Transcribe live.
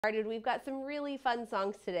Started. We've got some really fun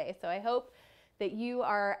songs today, so I hope that you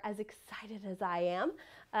are as excited as I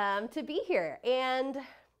am to be here. And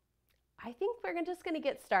I think we're just going to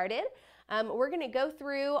get started. We're going to go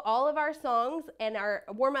through all of our songs and our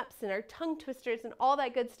warm-ups and our tongue twisters and all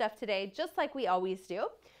that good stuff today, just like we always do.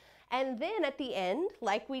 And then at the end,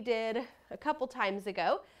 like we did a couple times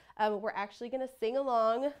ago, we're actually going to sing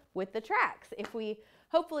along with the tracks.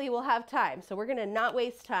 Hopefully we'll have time. So we're going to not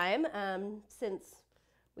waste time since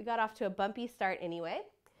we got off to a bumpy start anyway.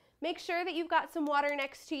 Make sure that you've got some water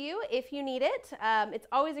next to you if you need it. It's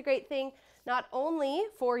always a great thing, not only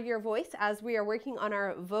for your voice as we are working on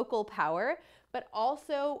our vocal power, but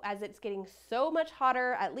also as it's getting so much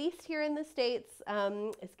hotter, at least here in the States.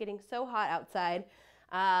 It's getting so hot outside.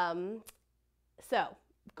 So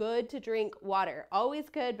good to drink water. Always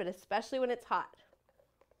good, but especially when it's hot.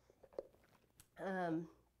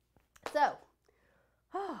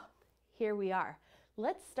 Here we are.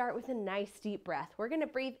 Let's start with a nice deep breath. We're going to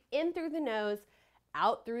breathe in through the nose,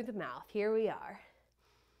 out through the mouth. Here we are.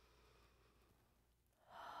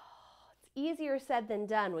 It's easier said than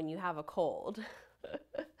done when you have a cold.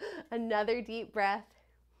 Another deep breath.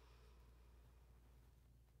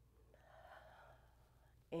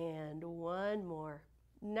 And one more.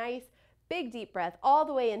 Nice, big deep breath all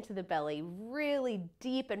the way into the belly. Really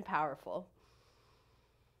deep and powerful.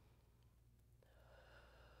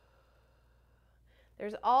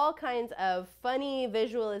 There's all kinds of funny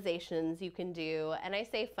visualizations you can do. And I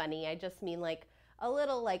say funny, I just mean like a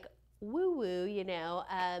little like woo-woo, you know,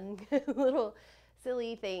 little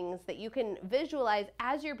silly things that you can visualize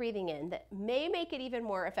as you're breathing in that may make it even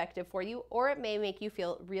more effective for you, or it may make you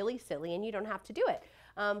feel really silly and you don't have to do it.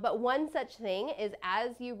 But one such thing is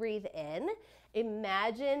as you breathe in,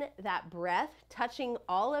 imagine that breath touching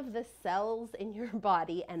all of the cells in your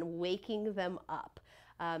body and waking them up.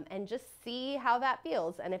 And just see how that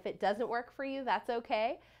feels. And if it doesn't work for you, that's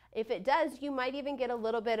okay. If it does, you might even get a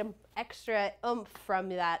little bit of extra oomph from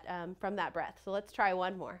that breath. So let's try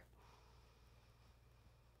one more.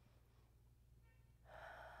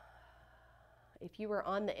 If you were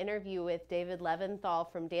on the interview with David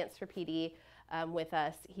Leventhal from Dance for PD with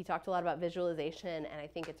us, he talked a lot about visualization, and I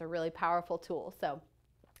think it's a really powerful tool. So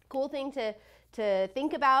cool thing to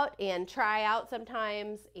think about and try out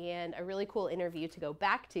sometimes, and a really cool interview to go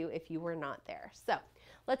back to if you were not there. So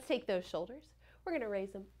let's take those shoulders. We're going to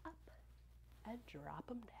raise them up and drop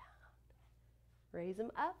them down. Raise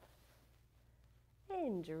them up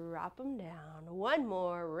and drop them down. One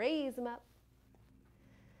more. Raise them up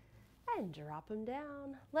and drop them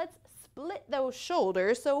down. Let's split those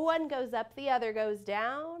shoulders so one goes up, the other goes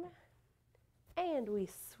down. And we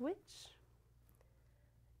switch.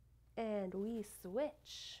 And we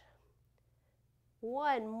switch.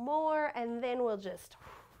 One more, and then we'll just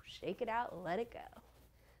shake it out, let it go.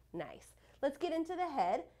 Nice. Let's get into the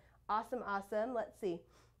head. Awesome, awesome. Let's see.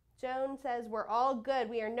 Joan says we're all good.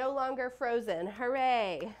 We are no longer frozen.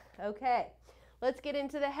 Hooray. Okay. Let's get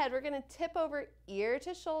into the head. We're going to tip over ear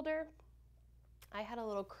to shoulder. I had a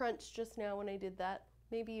little crunch just now when I did that.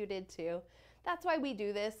 Maybe you did too. That's why we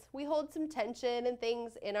do this. We hold some tension and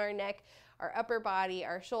things in our neck, our upper body,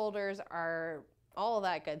 our shoulders, all of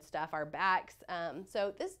that good stuff, our backs.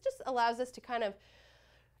 So this just allows us to kind of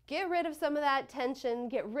get rid of some of that tension,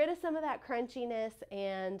 get rid of some of that crunchiness,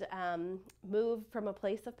 and move from a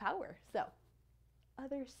place of power. So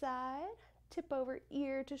other side, tip over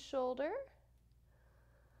ear to shoulder.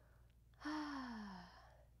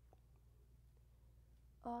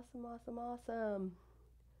 Awesome, awesome, awesome.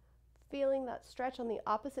 Feeling that stretch on the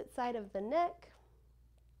opposite side of the neck.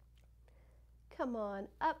 Come on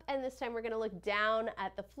up, and this time we're going to look down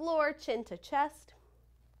at the floor, chin to chest.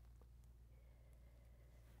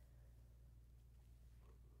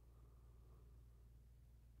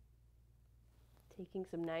 Taking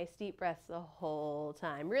some nice deep breaths the whole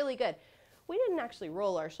time. Really good. We didn't actually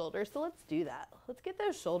roll our shoulders, so let's do that. Let's get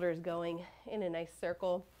those shoulders going in a nice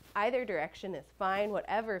circle. Either direction is fine,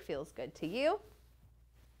 whatever feels good to you.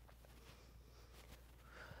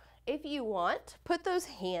 If you want, put those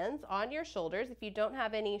hands on your shoulders if you don't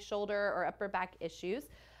have any shoulder or upper back issues.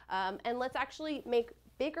 And let's actually make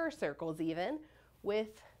bigger circles even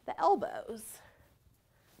with the elbows.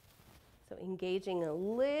 So engaging a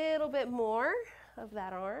little bit more of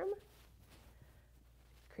that arm.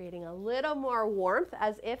 Creating a little more warmth,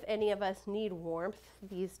 as if any of us need warmth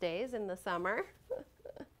these days in the summer.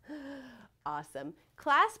 Awesome.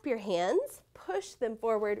 Clasp your hands, push them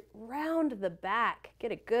forward, round the back.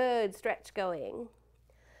 Get a good stretch going.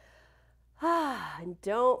 And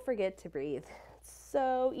don't forget to breathe. It's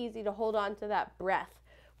so easy to hold on to that breath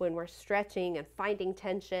when we're stretching and finding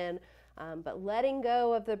tension. But letting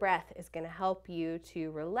go of the breath is going to help you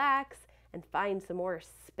to relax and find some more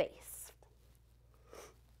space.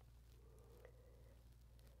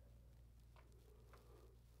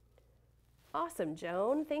 Awesome,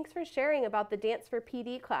 Joan. Thanks for sharing about the Dance for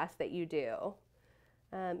PD class that you do.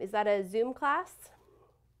 Is that a Zoom class?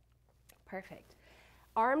 Perfect.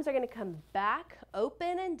 Arms are going to come back,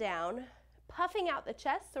 open and down, puffing out the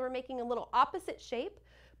chest. So we're making a little opposite shape.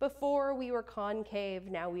 Before we were concave,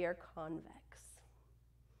 now we are convex.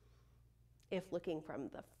 If looking from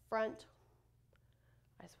the front,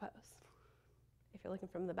 I suppose. If you're looking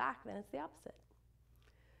from the back, then it's the opposite.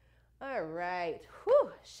 All right,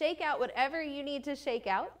 whew. Shake out whatever you need to shake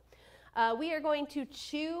out. We are going to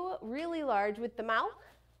chew really large with the mouth.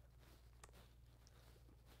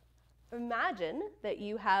 Imagine that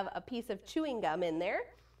you have a piece of chewing gum in there.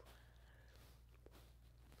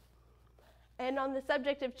 And on the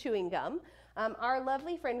subject of chewing gum, our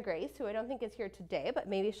lovely friend Grace, who I don't think is here today, but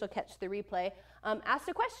maybe she'll catch the replay, asked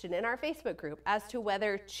a question in our Facebook group as to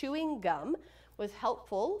whether chewing gum was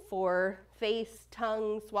helpful for face,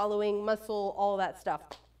 tongue, swallowing, muscle, all that stuff.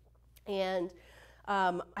 And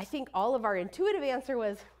I think all of our intuitive answer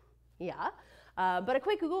was, yeah. But a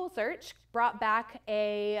quick Google search brought back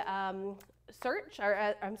a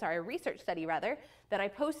research study rather, that I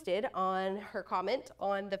posted on her comment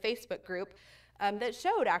on the Facebook group that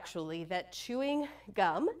showed actually that chewing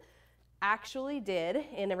gum actually did,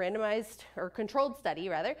 in a randomized or controlled study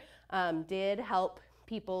rather, did help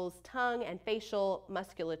people's tongue and facial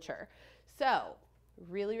musculature. So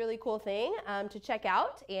really, really cool thing to check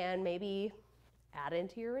out and maybe add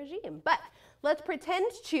into your regime. But let's pretend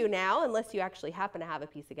chew now, unless you actually happen to have a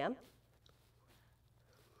piece of gum.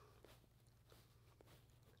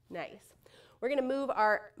 Nice. We're going to move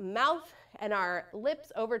our mouth and our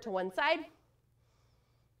lips over to one side.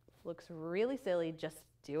 Looks really silly, just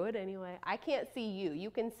do it anyway. I can't see you.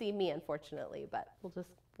 You can see me, unfortunately, but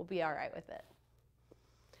we'll be all right with it.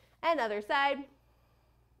 And other side.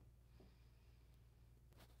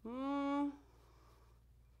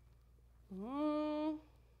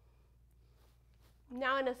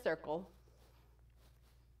 Now in a circle.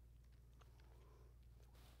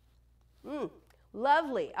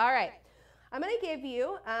 Lovely. All right. I'm going to give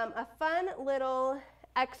you a fun little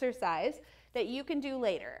exercise that you can do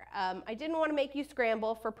later. I didn't want to make you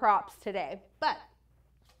scramble for props today, but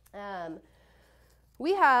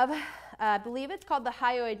we have, I believe it's called the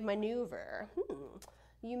hyoid maneuver.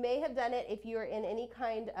 You may have done it if you're in any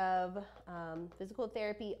kind of physical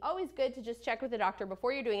therapy. Always good to just check with the doctor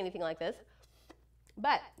before you're doing anything like this.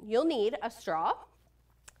 But you'll need a straw,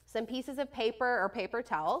 some pieces of paper or paper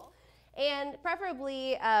towel, and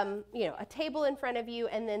preferably a table in front of you,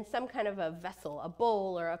 and then some kind of a vessel, a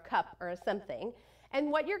bowl or a cup or something.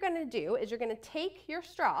 And what you're going to do is you're going to take your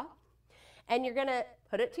straw and you're going to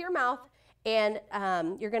put it to your mouth, and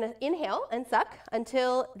you're going to inhale and suck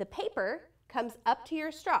until the paper comes up to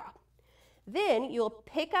your straw. Then you'll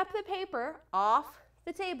pick up the paper off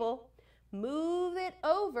the table, move it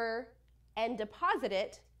over, and deposit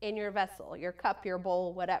it in your vessel, your cup, your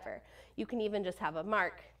bowl, whatever. You can even just have a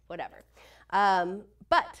mark, whatever.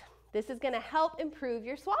 But this is going to help improve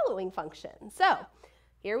your swallowing function. So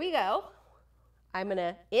here we go. I'm going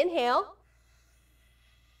to inhale.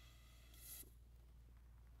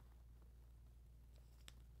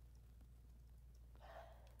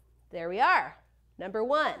 There we are. Number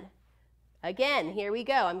one. Again, here we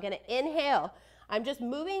go. I'm going to inhale. I'm just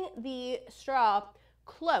moving the straw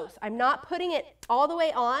close. I'm not putting it all the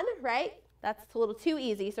way on, right? That's a little too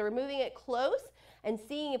easy. So we're moving it close and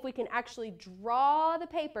seeing if we can actually draw the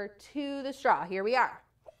paper to the straw. Here we are.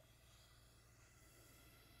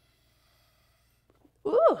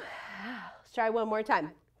 Ooh. Let's try one more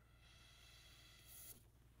time.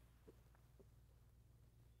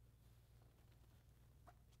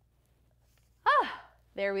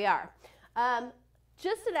 There we are.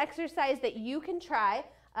 Just an exercise that you can try.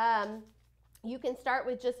 You can start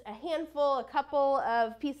with just a handful, a couple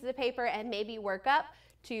of pieces of paper, and maybe work up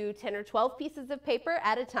to 10 or 12 pieces of paper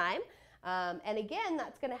at a time. And again,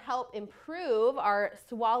 that's going to help improve our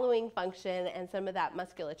swallowing function and some of that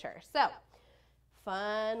musculature. So,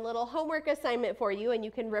 fun little homework assignment for you, and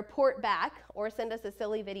you can report back or send us a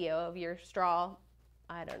silly video of your straw,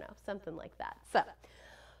 I don't know, something like that. So,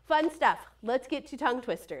 fun stuff. Let's get to tongue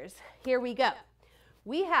twisters. Here we go.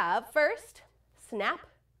 We have first, snap,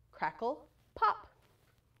 crackle, pop.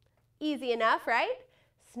 Easy enough, right?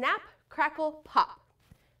 Snap, crackle, pop.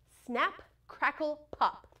 Snap, crackle,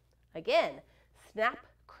 pop. Again, snap,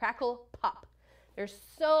 crackle, pop. There's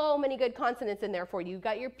so many good consonants in there for you. You've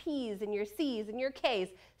got your P's and your C's and your K's.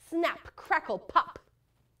 Snap, crackle, pop.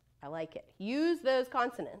 I like it. Use those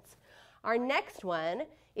consonants. Our next one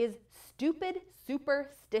is stupid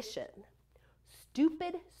superstition.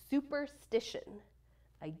 Stupid superstition.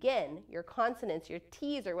 Again, your consonants, your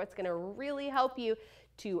T's are what's going to really help you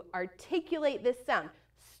to articulate this sound.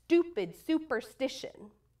 Stupid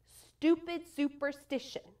superstition. Stupid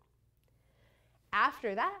superstition.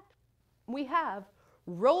 After that, we have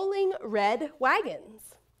rolling red wagons.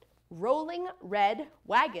 Rolling red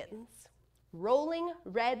wagons. Rolling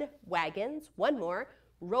red wagons. One more.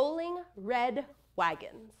 Rolling red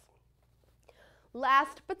wagons.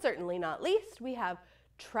 Last but certainly not least, we have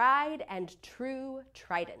tried and true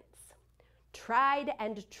tridents. Tried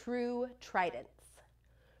and true tridents.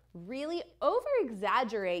 Really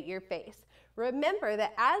over-exaggerate your face. Remember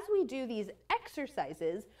that as we do these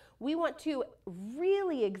exercises, we want to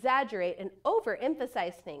really exaggerate and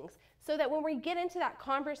overemphasize things so that when we get into that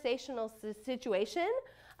conversational situation,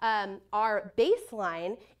 our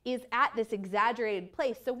baseline is at this exaggerated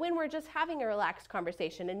place. So when we're just having a relaxed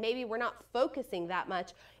conversation and maybe we're not focusing that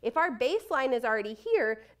much, if our baseline is already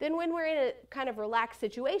here, then when we're in a kind of relaxed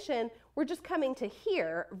situation, we're just coming to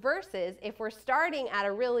here versus if we're starting at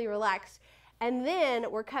a really relaxed and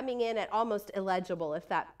then we're coming in at almost illegible, if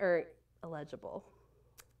that, or illegible,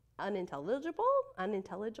 unintelligible,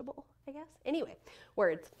 I guess. Anyway,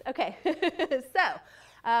 words. Okay, so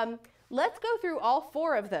let's go through all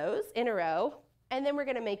 4 of those in a row, and then we're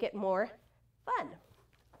going to make it more fun.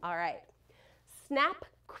 All right. Snap,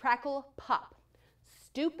 crackle, pop.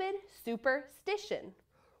 Stupid superstition.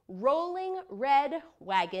 Rolling red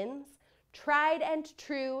wagons. Tried and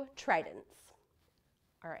true tridents.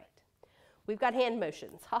 All right. We've got hand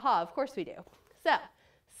motions. Haha, of course we do. So,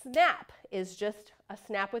 snap is just a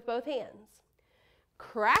snap with both hands.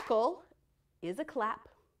 Crackle is a clap.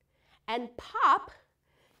 And pop,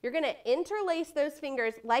 you're going to interlace those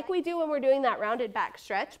fingers like we do when we're doing that rounded back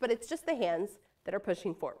stretch, but it's just the hands that are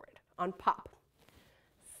pushing forward on pop.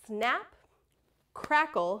 Snap,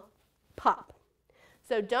 crackle, pop.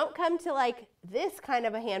 So don't come to like this kind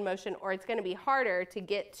of a hand motion or it's going to be harder to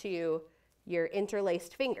get to your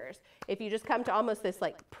interlaced fingers. If you just come to almost this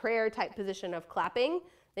like prayer type position of clapping,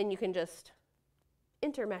 then you can just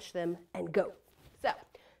intermesh them and go. So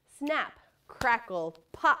snap, crackle,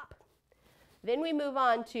 pop. Then we move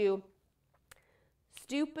on to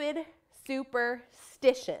stupid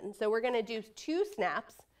superstition. So we're going to do 2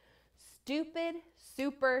 snaps. Stupid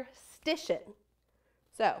superstition.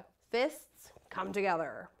 So fists come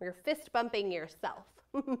together. You're fist bumping yourself.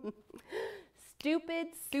 Stupid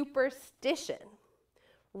superstition.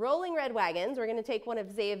 Rolling red wagons. We're going to take one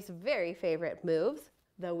of Zave's very favorite moves,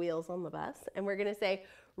 the wheels on the bus, and we're going to say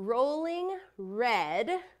rolling red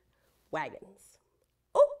wagons.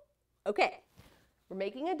 Oh, okay. We're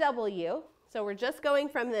making a W, so we're just going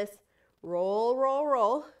from this roll, roll,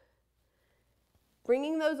 roll,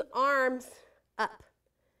 bringing those arms up.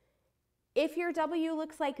 If your W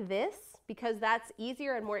looks like this, because that's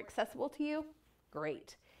easier and more accessible to you,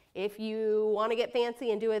 great. If you want to get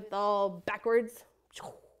fancy and do it all backwards,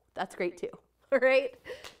 that's great too, all right?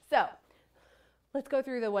 So let's go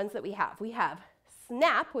through the ones that we have. We have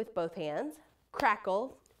snap with both hands,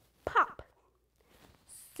 crackle, pop,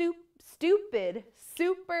 stupid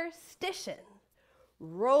superstition,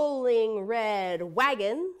 rolling red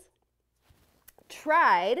wagons,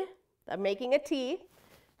 tried, I'm making a T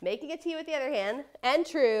with the other hand, and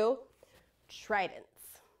true, tridents.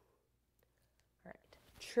 All right,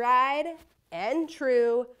 tried and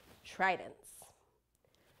true tridents.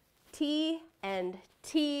 T and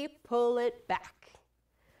T, pull it back.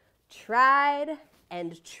 Tried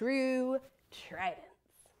and true tridents.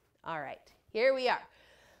 All right, here we are.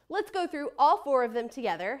 Let's go through all 4 of them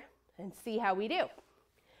together and see how we do.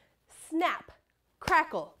 Snap,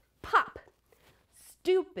 crackle, pop,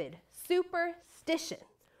 stupid superstition,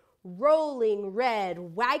 rolling red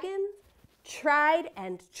wagons, tried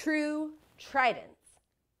and true tridents.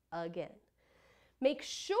 Again. Make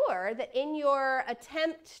sure that in your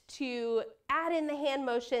attempt to add in the hand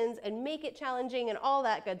motions and make it challenging and all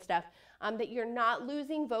that good stuff, that you're not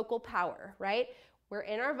losing vocal power, right? We're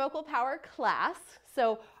in our vocal power class,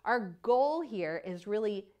 so our goal here is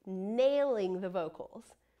really nailing the vocals.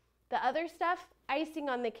 The other stuff, icing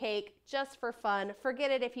on the cake, just for fun.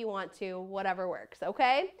 Forget it if you want to, whatever works,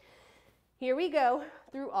 okay? Here we go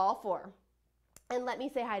through all 4. And let me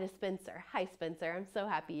say hi to Spencer. Hi, Spencer. I'm so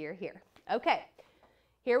happy you're here. Okay.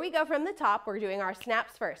 Here we go from the top. We're doing our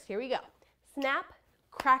snaps first. Here we go. Snap,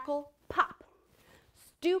 crackle, pop.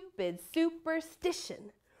 Stupid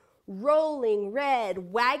superstition. Rolling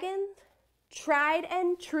red wagons. Tried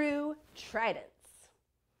and true tridents.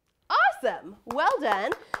 Awesome. Well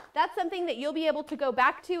done. That's something that you'll be able to go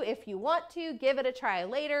back to if you want to. Give it a try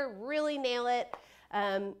later. Really nail it.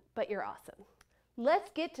 But you're awesome.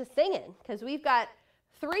 Let's get to singing because we've got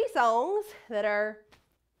 3 songs that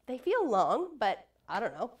they feel long, but I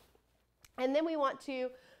don't know. And then we want to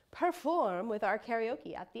perform with our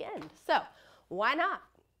karaoke at the end. So why not?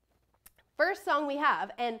 First song we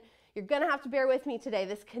have, and you're going to have to bear with me today,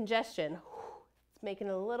 this congestion. It's making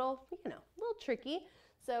it a little, a little tricky.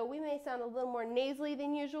 So we may sound a little more nasally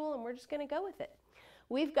than usual, and we're just going to go with it.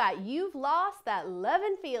 We've got You've Lost That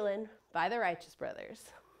Lovin' Feelin' by the Righteous Brothers.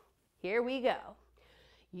 Here we go.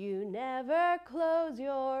 You never close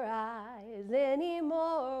your eyes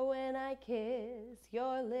anymore when I kiss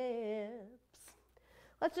your lips.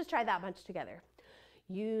 Let's just try that bunch together.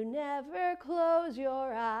 You never close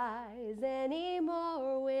your eyes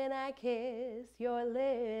anymore when I kiss your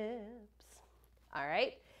lips. All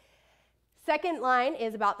right. Second line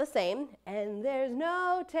is about the same. And there's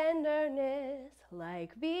no tenderness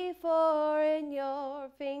like before in your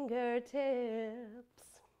fingertips.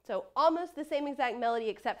 So almost the same exact melody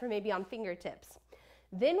except for maybe on fingertips.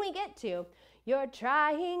 Then we get to, you're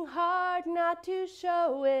trying hard not to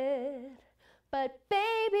show it, but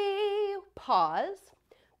baby, pause.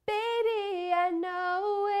 Baby, I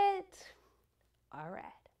know it. All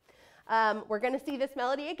right. We're going to see this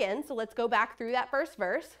melody again, so let's go back through that first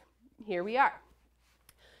verse. Here we are.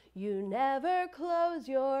 You never close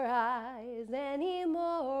your eyes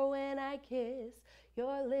anymore when I kiss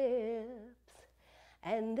your lips.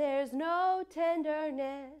 And there's no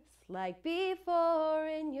tenderness like before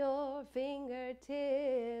in your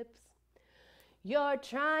fingertips. You're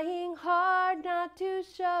trying hard not to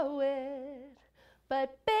show it,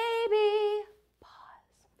 but baby,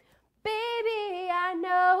 pause. Baby, I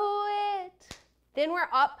know it. Then we're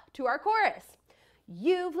up to our chorus.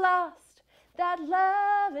 You've lost that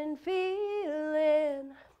lovin'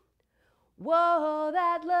 feeling. Whoa,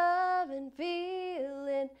 that lovin'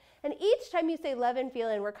 feeling. And each time you say lovin'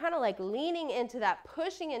 feeling, we're kind of like leaning into that,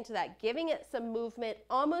 pushing into that, giving it some movement,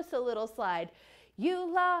 almost a little slide.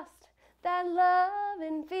 You lost that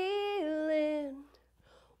lovin' feeling.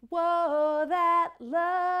 Whoa, that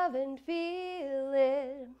lovin'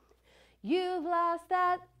 feeling. You've lost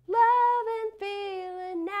that lovin'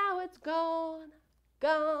 feeling. Now it's gone,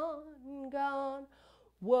 gone, gone.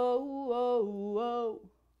 Whoa, whoa, whoa.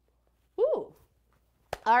 Ooh.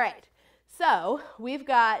 All right. So we've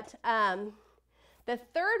got the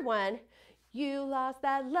third one. You lost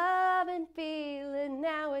that lovin' feeling.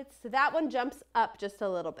 Now it's, so that one jumps up just a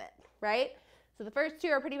little bit, right? So the first 2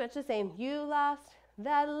 are pretty much the same. You lost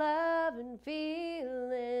that lovin'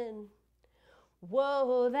 feeling.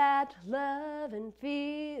 Whoa, that lovin'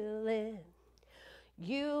 feeling.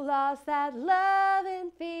 You lost that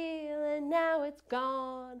lovin' feeling. Now it's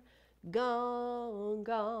gone, gone,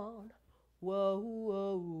 gone. Whoa,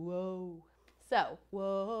 whoa, whoa. So,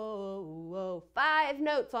 whoa, whoa. 5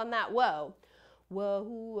 notes on that whoa. Whoa,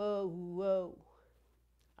 whoa, whoa.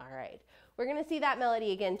 All right. We're going to see that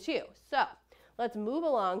melody again too. So, let's move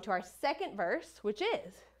along to our second verse, which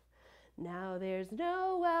is, now there's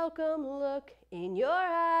no welcome look in your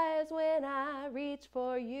eyes when I reach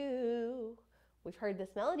for you. We've heard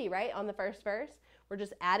this melody, right, on the first verse. We're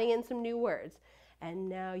just adding in some new words. And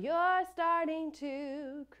now you're starting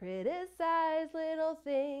to criticize little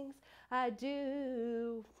things I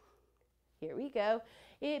do. Here we go.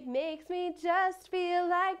 It makes me just feel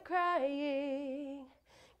like crying.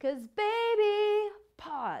 'Cause baby,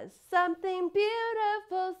 pause, something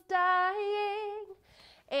beautiful's dying.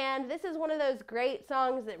 And this is one of those great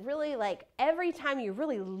songs that really, like, every time you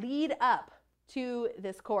really lead up to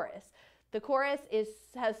this chorus. The chorus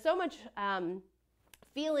has so much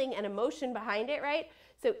feeling and emotion behind it, right?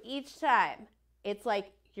 So each time, it's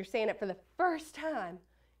like you're saying it for the first time.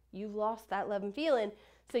 You've lost that lovin' feeling.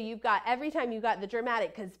 So you've got, every time you've got the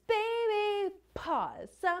dramatic, 'cause baby,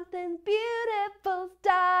 pause, something beautiful's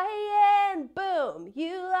dying. Boom,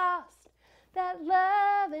 you lost that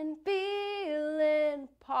lovin' feeling.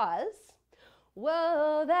 Pause.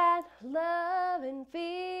 Whoa, that lovin'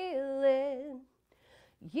 feeling.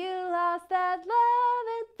 You lost that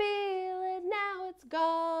lovin' feeling. Now it's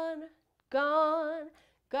gone, gone,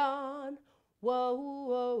 gone. Whoa,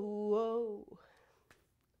 whoa, whoa.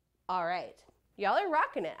 All right. Y'all are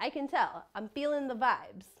rocking it. I can tell. I'm feeling the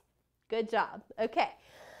vibes. Good job. Okay.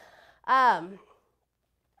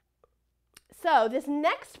 So this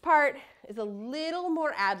next part is a little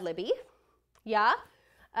more ad-libby. Yeah?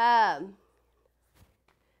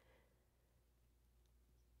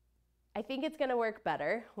 I think it's going to work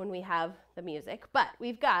better when we have the music, but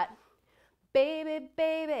we've got, baby,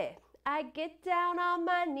 baby, I'd get down on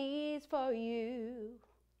my knees for you.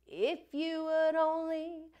 If you would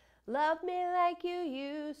only love me like you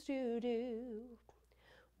used to do.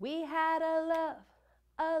 We had a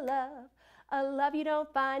love you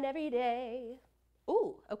don't find every day.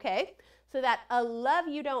 Ooh, okay. So that a love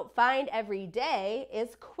you don't find every day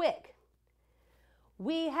is quick.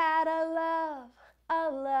 We had a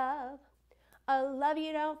love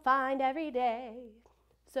you don't find every day.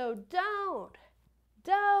 So don't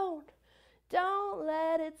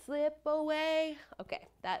let it slip away. Okay,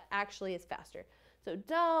 that actually is faster. So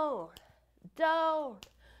don't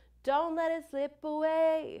let it slip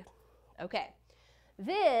away. Okay,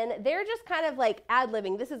 then they're just kind of like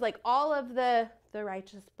ad-libbing. This is like all of the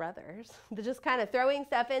righteous brothers. They're just kind of throwing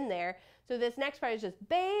stuff in there. So this next part is just,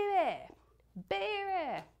 baby,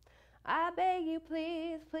 I beg you,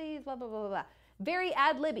 please, blah, blah, blah, blah, blah. Very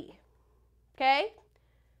ad-libby, okay?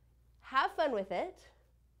 Have fun with it.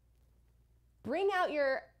 Bring out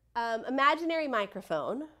your imaginary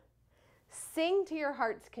microphone. Sing to your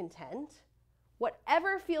heart's content.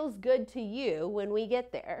 Whatever feels good to you when we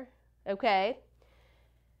get there, okay?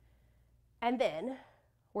 And then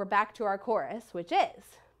we're back to our chorus, which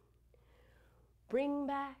is, bring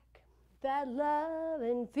back that love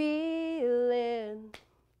and feeling.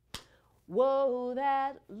 Whoa,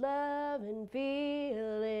 that love and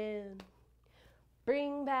feeling.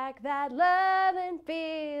 Bring back that love and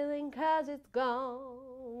feeling, 'cause it's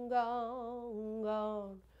gone, gone,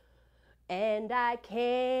 gone. And I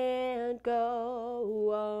can't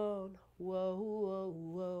go on. Whoa, whoa,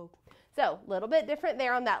 whoa. So a little bit different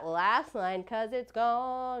there on that last line, 'cause it's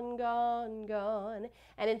gone, gone, gone.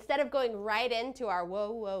 And instead of going right into our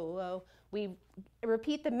whoa, whoa, whoa, we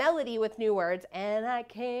repeat the melody with new words. And I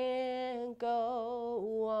can't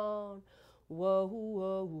go on. Whoa,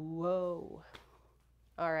 whoa, whoa.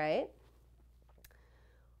 All right.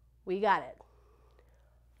 We got it.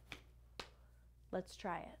 Let's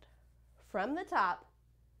try it. From the top,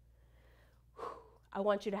 I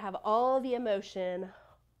want you to have all the emotion,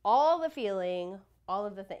 all the feeling, all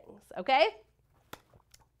of the things, okay?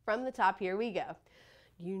 From the top, here we go.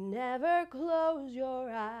 You never close your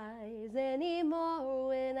eyes anymore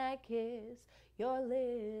when I kiss your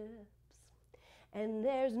lips. And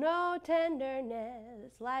there's no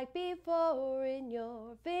tenderness like before in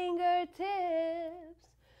your fingertips.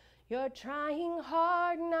 You're trying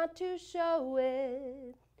hard not to show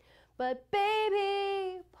it. But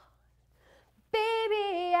baby,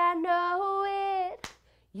 I know it.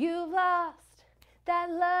 You've lost that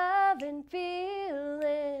love and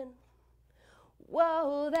feeling.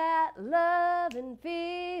 Whoa, that love and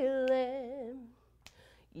feeling.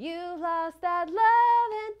 You've lost that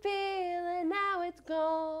love and feeling. Now it's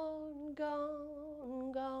gone,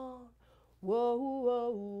 gone, gone. Whoa,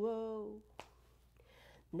 whoa, whoa.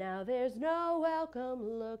 Now there's no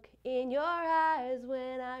welcome look in your eyes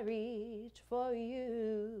when I reach for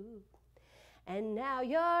you. And now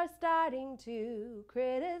you're starting to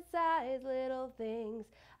criticize little things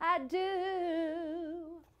I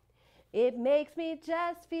do. It makes me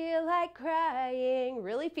just feel like crying,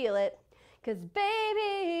 really feel it. 'Cause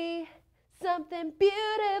baby, something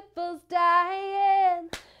beautiful's dying.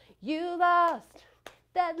 You lost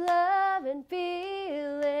that love and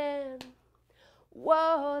feeling.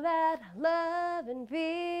 Whoa, that love and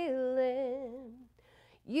feeling.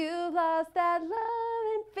 You lost that love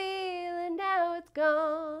and feeling. Now it's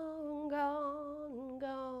gone, gone,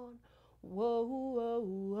 gone. Whoa, whoa,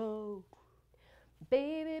 whoa.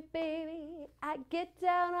 Baby, I get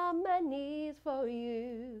down on my knees for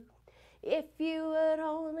you. If you would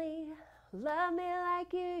only love me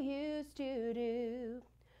like you used to do.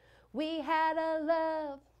 We had a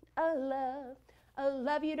love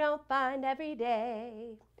you don't find every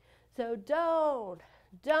day. So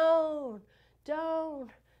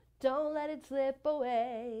don't let it slip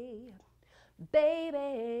away.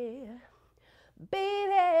 Baby,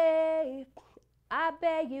 I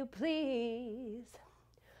beg you, please,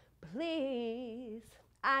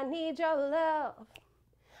 I need your love.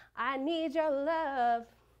 I need your love.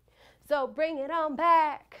 So bring it on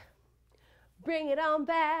back. Bring it on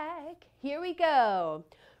back. Here we go.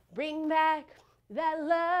 Bring back that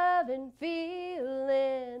love and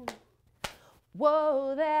feeling.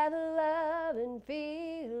 Whoa, that love and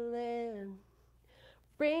feeling.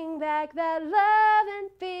 Bring back that love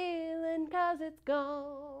and feeling, 'cause it's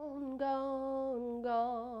gone, gone,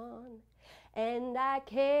 gone. And I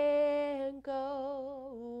can't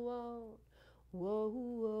go on. Whoa,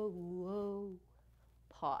 whoa, whoa.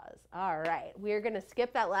 Pause. All right, we're gonna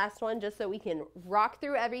skip that last one just so we can rock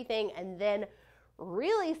through everything and then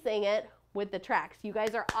really sing it with the tracks. You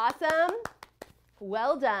guys are awesome.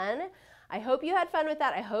 Well done. I hope you had fun with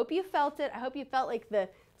that. I hope you felt it. I hope you felt like the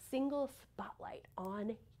single spotlight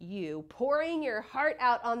on you, pouring your heart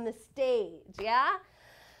out on the stage, yeah?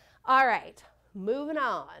 All right, moving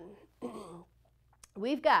on.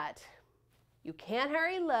 We've got You Can't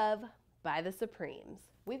Hurry Love by the Supremes.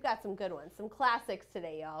 We've got some good ones, some classics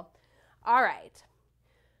today, y'all. All right,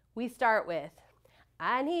 we start with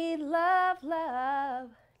I need love, love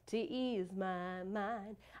to ease my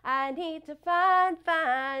mind. I need to find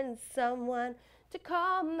someone to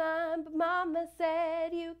call mine, but mama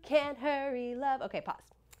said you can't hurry love. Okay, pause.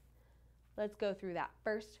 Let's go through that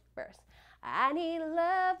first verse. I need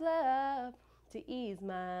love, love to ease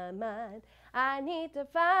my mind. I need to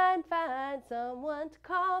find someone to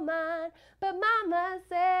call mine, but mama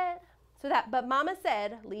said. So that but mama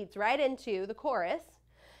said leads right into the chorus.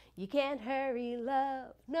 You can't hurry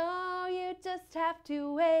love, no, you just have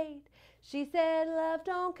to wait. She said love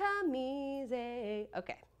don't come easy.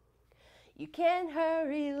 Okay. You can't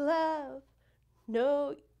hurry love,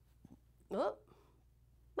 no. Oh.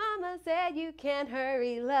 Mama said you can't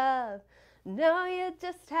hurry love, no, you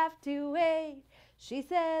just have to wait. She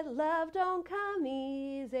said love don't come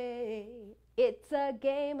easy. It's a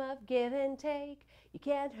game of give and take. You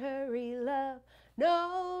can't hurry love,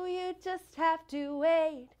 no, you just have to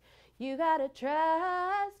wait. You gotta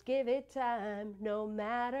trust, give it time, no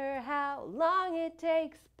matter how long it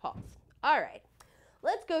takes. Pause. All right,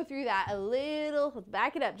 let's go through that a little, let's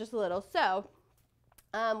back it up just a little. So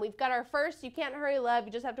we've got our first, you can't hurry love,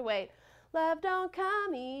 you just have to wait. Love don't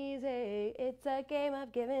come easy, it's a game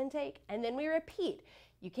of give and take. And then we repeat,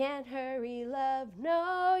 you can't hurry love,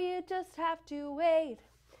 no, you just have to wait.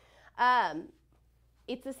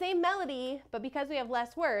 It's the same melody, but because we have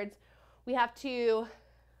less words, we have to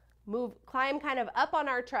climb kind of up on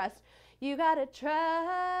our trust. You gotta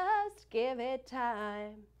trust, give it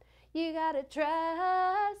time. You gotta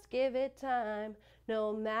trust, give it time,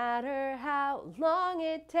 no matter how long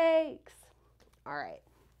it takes. All right.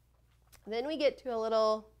 Then we get to a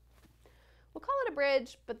little, we'll call it a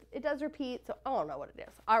bridge, but it does repeat, so I don't know what it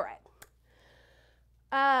is. All right.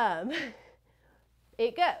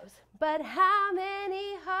 It goes, but how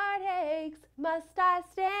many heartaches must I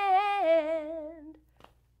stand?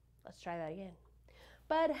 Let's try that again.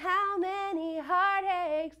 But how many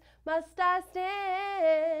heartaches must I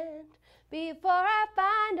stand before I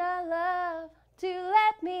find a love to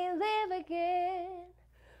let me live again?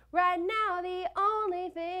 Right now the only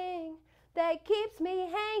thing that keeps me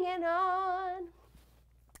hanging on.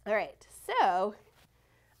 All right, so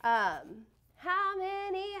how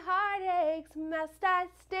many heartaches must I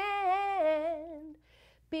stand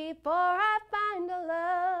before I find a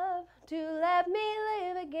love to let me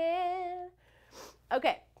live again?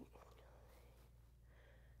 Okay,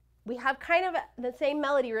 we have kind of the same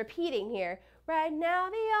melody repeating here. Right now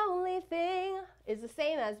the only thing is the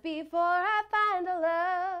same as before I find a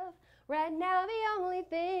love. Right now the only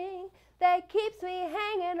thing that keeps me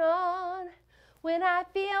hanging on. When I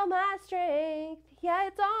feel my strength, yeah,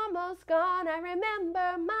 it's almost gone. I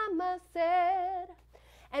remember mama said.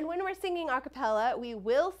 And when we're singing a cappella, we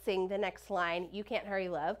will sing the next line, You Can't Hurry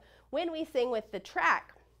Love. When we sing with the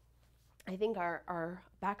track, I think our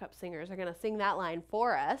backup singers are gonna sing that line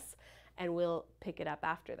for us, and we'll pick it up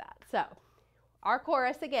after that. So, our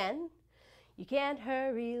chorus again. You can't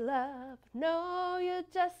hurry love, no, you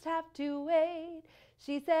just have to wait.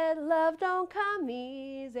 She said love don't come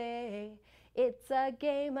easy. It's a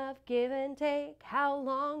game of give and take. How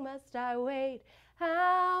long must I wait?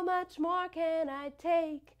 How much more can I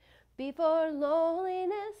take before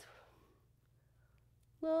loneliness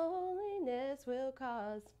will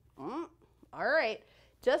cause? All right,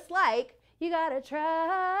 just like you gotta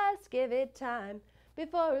trust, give it time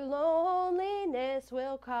before loneliness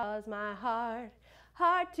will cause my heart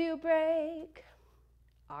to break.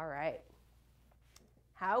 All right,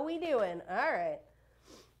 how we doing? All right,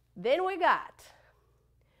 then we got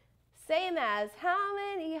same as how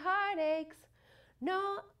many heartaches.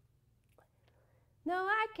 No,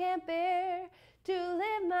 I can't bear to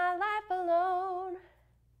live my life alone.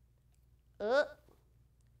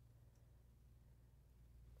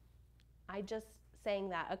 I just sang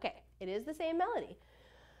that. Okay, it is the same melody.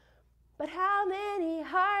 But how many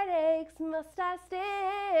heartaches must I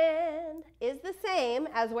stand? Is the same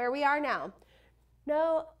as where we are now.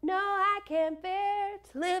 No, I can't bear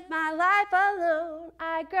to live my life alone.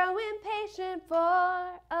 I grow impatient for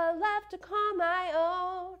a love to call my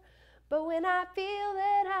own. But when I feel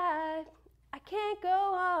that I can't go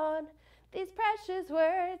on, these precious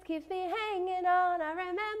words keeps me hanging on. I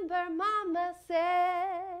remember mama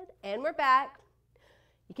said, and we're back.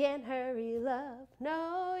 You can't hurry love,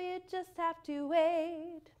 no, you just have to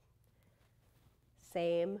wait.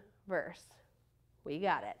 Same verse. We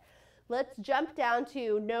got it. Let's jump down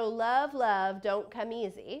to no love, love, don't come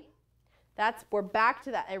easy. We're back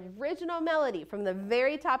to that original melody from the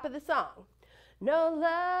very top of the song. No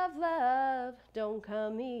love, love, don't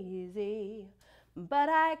come easy, but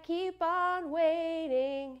I keep on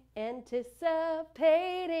waiting, anticipating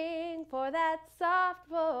for that soft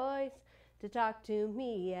voice to talk to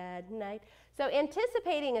me at night. So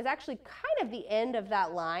anticipating is actually kind of the end of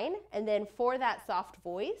that line, and then for that soft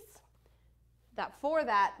voice, that for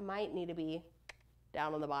that might need to be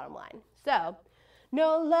down on the bottom line. So,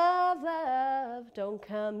 no love, love, don't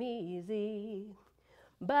come easy,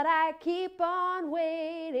 but I keep on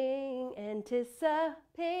waiting, anticipating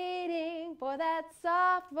for that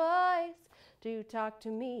soft voice to talk to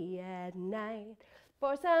me at night,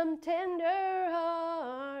 for some tender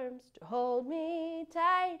arms to hold me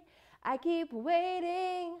tight. I keep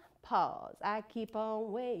waiting, pause, I keep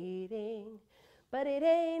on waiting, but it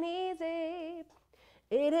ain't easy.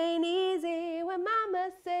 It ain't easy when mama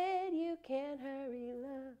said you can't hurry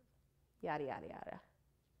love. Yada, yada, yada.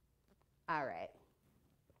 All right.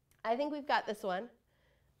 I think we've got this one.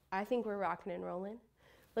 I think we're rocking and rolling.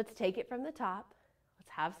 Let's take it from the top. Let's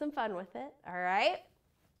have some fun with it. All right.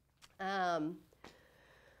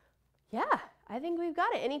 Yeah, I think we've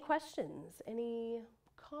got it. Any questions? Any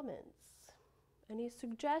comments? Any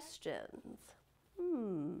suggestions?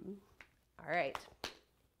 All right.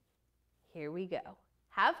 Here we go.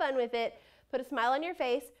 Have fun with it. Put a smile on your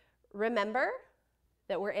face. Remember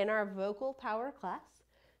that we're in our vocal power class.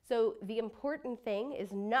 So the important thing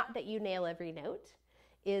is not that you nail every note,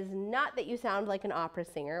 is not that you sound like an opera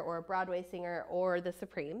singer or a Broadway singer or the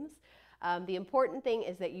Supremes. The important thing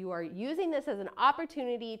is that you are using this as an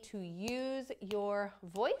opportunity to use your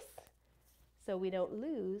voice so we don't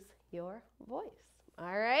lose your voice.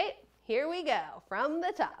 All right, here we go from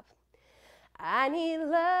the top. I need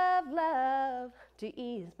love, love to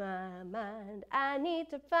ease my mind. I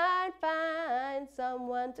need to find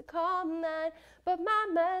someone to call mine. But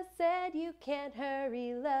mama said you can't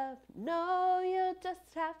hurry love. No, you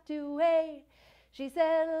just have to wait. She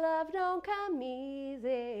said love don't come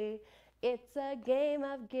easy. It's a game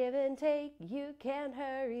of give and take. You can't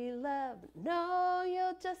hurry love. No,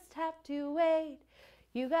 you'll just have to wait.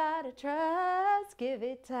 You gotta trust, give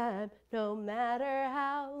it time, no matter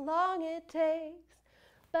how long it takes.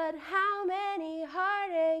 But how many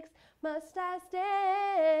heartaches must I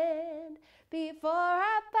stand before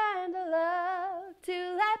I find a love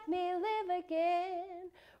to let me live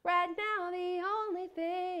again? Right now the only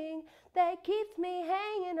thing that keeps me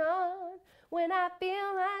hanging on when I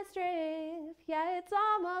feel my strength, yeah, it's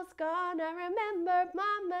almost gone. I remember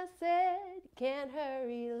mama said, can't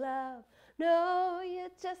hurry love. No, you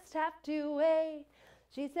just have to wait.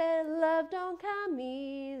 She said, love don't come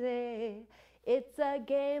easy. It's a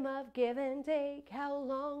game of give and take. How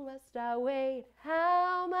long must I wait?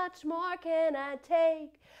 How much more can I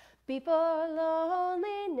take before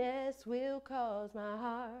loneliness will cause my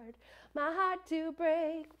heart to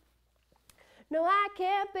break? No, I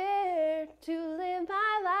can't bear to live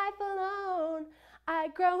my life alone. I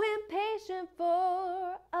grow impatient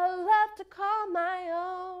for a love to call my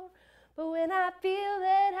own. But when I feel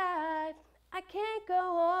that I can't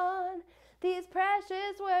go on, these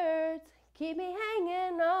precious words keep me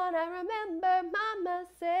hanging on. I remember mama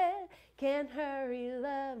said, can't hurry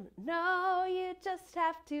love. No, you just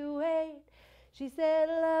have to wait. She said,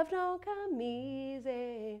 love don't come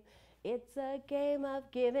easy. It's a game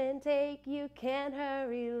of give and take. You can't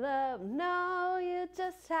hurry love. No, you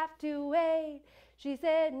just have to wait. She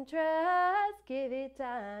said, and trust, give it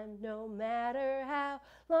time, no matter how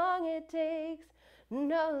long it takes.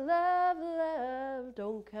 No, love, love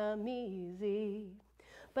don't come easy.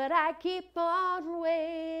 But I keep on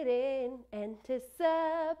waiting, anticipating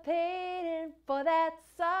for that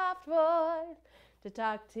soft voice to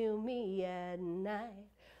talk to me at night.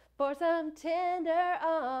 For some tender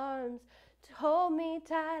arms to hold me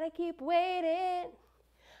tight. I keep waiting,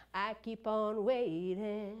 I keep on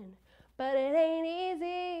waiting. But it ain't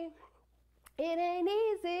easy, it ain't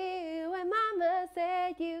easy when mama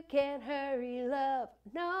said you can't hurry love.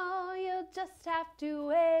 No, you'll just have to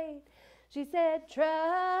wait. She said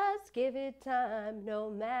trust, give it time,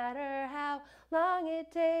 no matter how long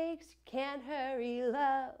it takes. You can't hurry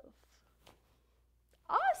love.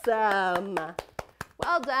 Awesome.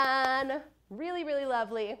 Well done. Really, really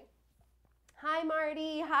lovely. Hi,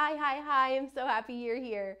 Marty. Hi. I'm so happy you're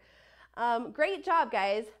here. Great job,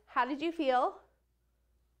 guys. How did you feel?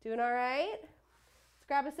 Doing all right? Let's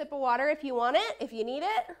grab a sip of water if you want it, if you need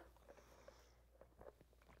it.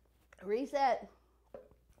 Reset.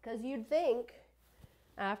 Because you'd think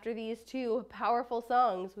after these two powerful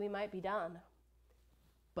songs, we might be done.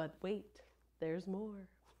 But wait, there's more.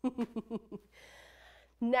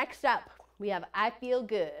 Next up, we have I Feel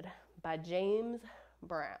Good by James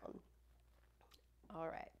Brown. All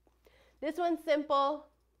right. This one's simple,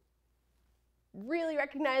 really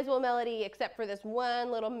recognizable melody, except for this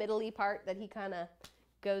one little middle-y part that he kind of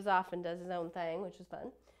goes off and does his own thing, which is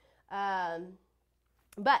fun.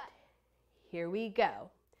 But here we go.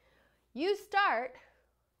 You start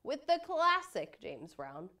with the classic James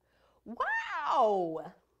Brown.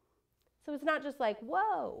 Wow! So it's not just like,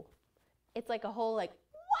 whoa. It's like a whole like,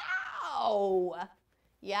 wow!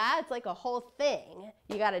 Yeah, it's like a whole thing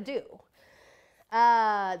you gotta do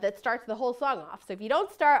that starts the whole song off. So if you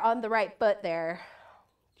don't start on the right foot there,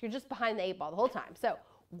 you're just behind the 8 ball the whole time. So,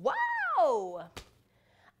 wow!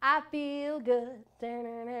 I feel good.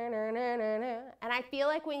 And I feel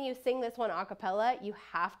like when you sing this one a cappella, you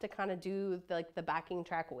have to kind of do the backing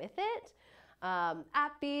track with it. I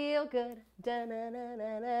feel good.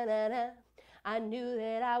 I knew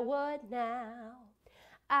that I would now.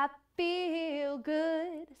 I feel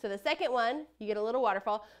good. So the second one, you get a little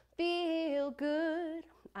waterfall. Feel good.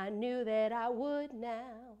 I knew that I would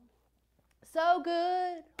now. So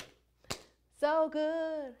good. So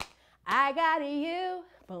good. I got you.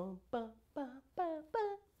 Boom, boom, boom, boom,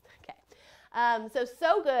 boom. Okay.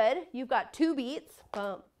 So good. You've got 2 beats.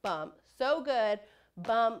 Bump, bump. So good.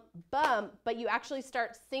 Bump, bump. But you actually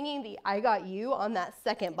start singing the I got you on that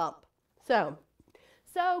second bump. So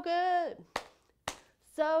good.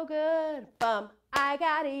 So good. Bump. I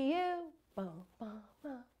got you. Bump, bump,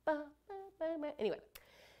 bump, bump, bump, bump. Anyway.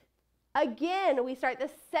 Again, we start the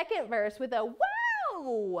second verse with a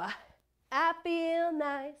wow. I feel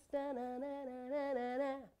nice,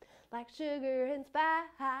 like sugar and spice.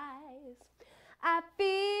 I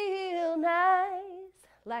feel nice,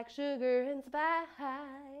 like sugar and spice.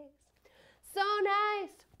 So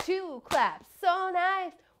nice, 2 claps, so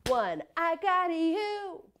nice. 1, I got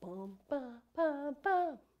you. Boom, boom, boom,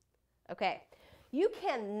 boom. Okay, you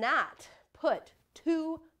cannot put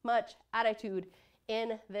too much attitude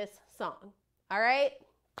in this song, all right?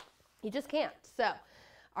 You just can't. So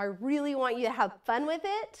I really want you to have fun with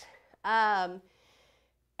it.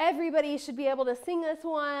 Everybody should be able to sing this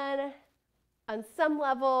one on some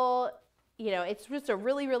level. You know, it's just a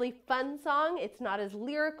really, really fun song. It's not as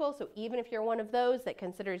lyrical, so even if you're one of those that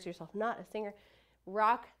considers yourself not a singer,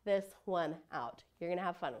 rock this one out. You're gonna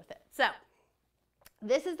have fun with it. So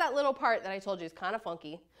this is that little part that I told you is kind of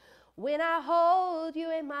funky. When I hold you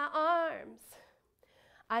in my arms,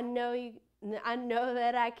 I know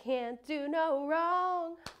that I can't do no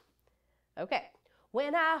wrong. Okay.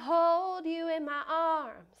 When I hold you in my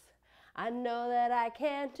arms, I know that I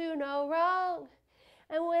can't do no wrong.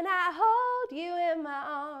 And when I hold you in my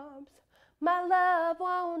arms, my love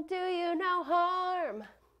won't do you no harm.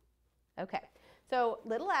 Okay. So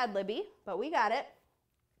little ad-libby, but we got it.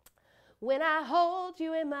 When I hold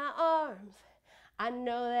you in my arms, I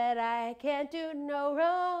know that I can't do no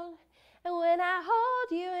wrong. And when I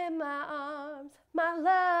hold you in my arms, my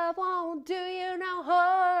love won't do you no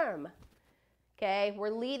harm. Okay,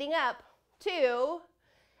 we're leading up to,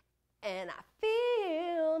 and I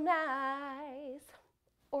feel nice.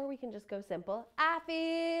 Or we can just go simple. I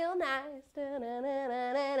feel nice,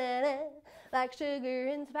 like sugar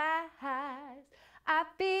and spice. I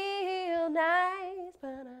feel nice,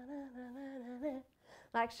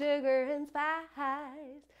 like sugar and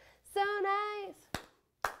spice. So nice.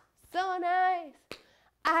 So nice,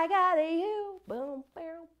 I got you, boom,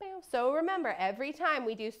 boom, boom. So remember, every time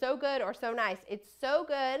we do so good or so nice, it's so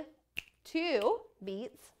good, 2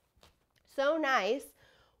 beats, so nice,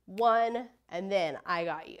 1, and then I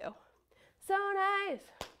got you. So nice,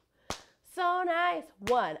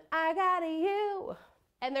 1, I got you.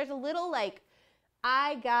 And there's a little like,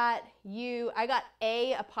 I got you, I got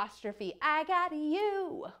a apostrophe, I got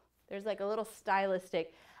you. There's like a little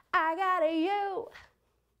stylistic, I got you.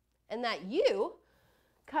 And that you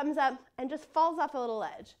comes up and just falls off a little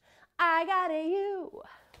edge. I got a you.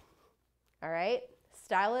 All right,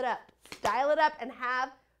 style it up and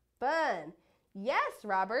have fun. Yes,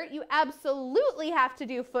 Robert, you absolutely have to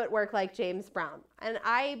do footwork like James Brown, and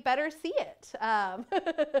I better see it.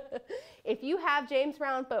 If you have James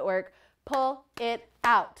Brown footwork, pull it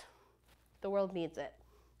out. The world needs it.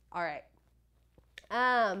 All right.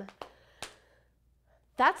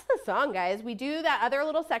 That's the song, guys. We do that other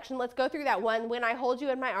little section. Let's go through that one. When I hold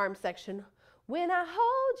you in my arms section. When I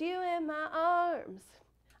hold you in my arms,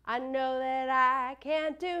 I know that I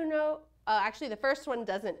can't do no. Actually, the first one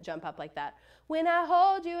doesn't jump up like that. When I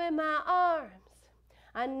hold you in my arms,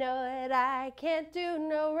 I know that I can't do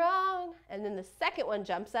no wrong. And then the second one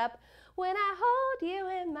jumps up, when I hold you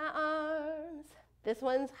in my arms. This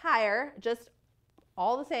one's higher, just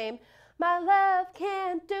all the same. My love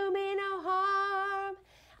can't do me no harm.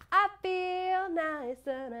 I feel nice,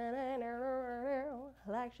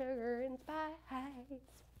 like sugar and spice.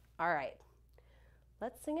 All right,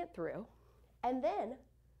 let's sing it through. And then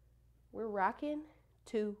we're rocking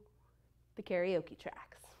to the karaoke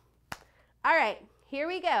tracks. All right, here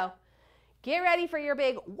we go. Get ready for your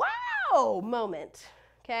big wow moment,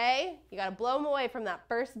 okay? You gotta blow them away from that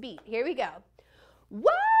first beat. Here we go.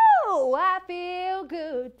 Whoa, I feel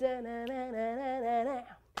good. Da-na-na-na-na-na.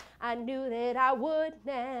 I knew that I would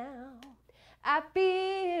now. I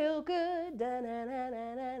feel good.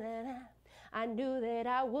 Da-na-na-na-na-na. I knew that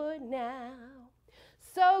I would now.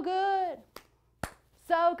 So good,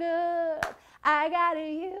 so good. I got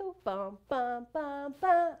you. Bum, bum, bum,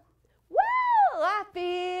 bum. Woo! I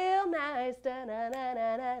feel nice.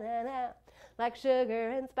 Da-na-na-na-na-na. Like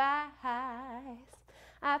sugar and spice.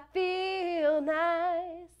 I feel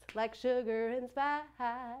nice, like sugar and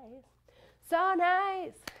spice. So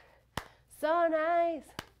nice, so nice.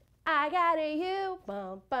 I got you,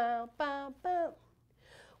 bum, bum, bum, bum.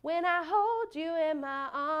 When I hold you in my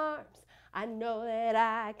arms, I know that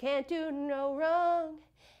I can't do no wrong.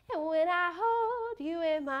 And when I hold you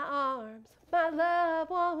in my arms, my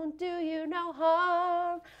love won't do you no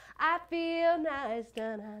harm. I feel nice,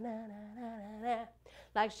 da-na-na-na-na-na.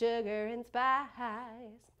 Like sugar and spice.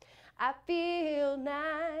 I feel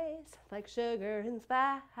nice, like sugar and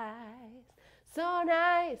spice. So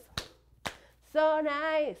nice, so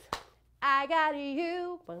nice. I got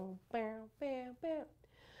you. Boom, boom, boom, boom.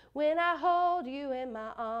 When I hold you in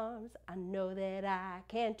my arms, I know that I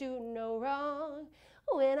can't do no wrong.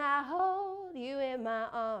 When I hold you in my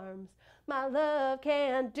arms, my love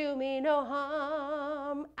can't do me no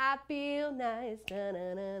harm. I feel nice,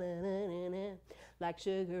 da-na-na-na-na-na, like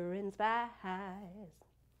sugar and spice.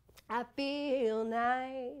 I feel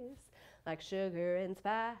nice, like sugar and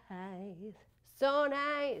spice. So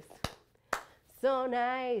nice, so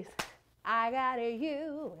nice. I got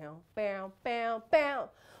you. Bow, bow, bow.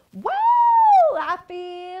 Woo! I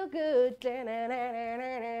feel good.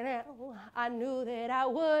 I knew that I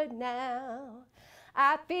would now.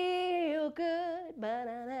 I feel good.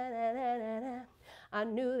 I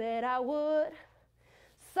knew that I would.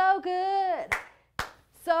 So good.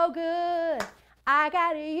 So good. I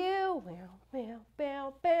got you.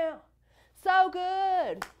 So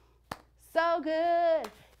good. So good.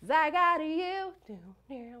 'Cause I got you.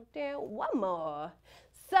 One more.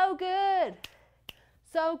 So good.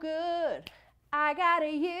 So good. I got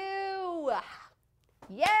you.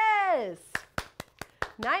 Yes.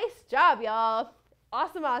 Nice job, y'all.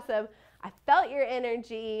 Awesome, awesome. I felt your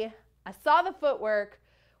energy. I saw the footwork.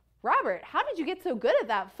 Robert, how did you get so good at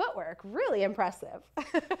that footwork? Really impressive.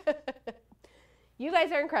 You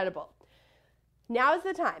guys are incredible. Now is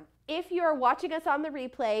the time. If you are watching us on the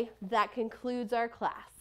replay, that concludes our class.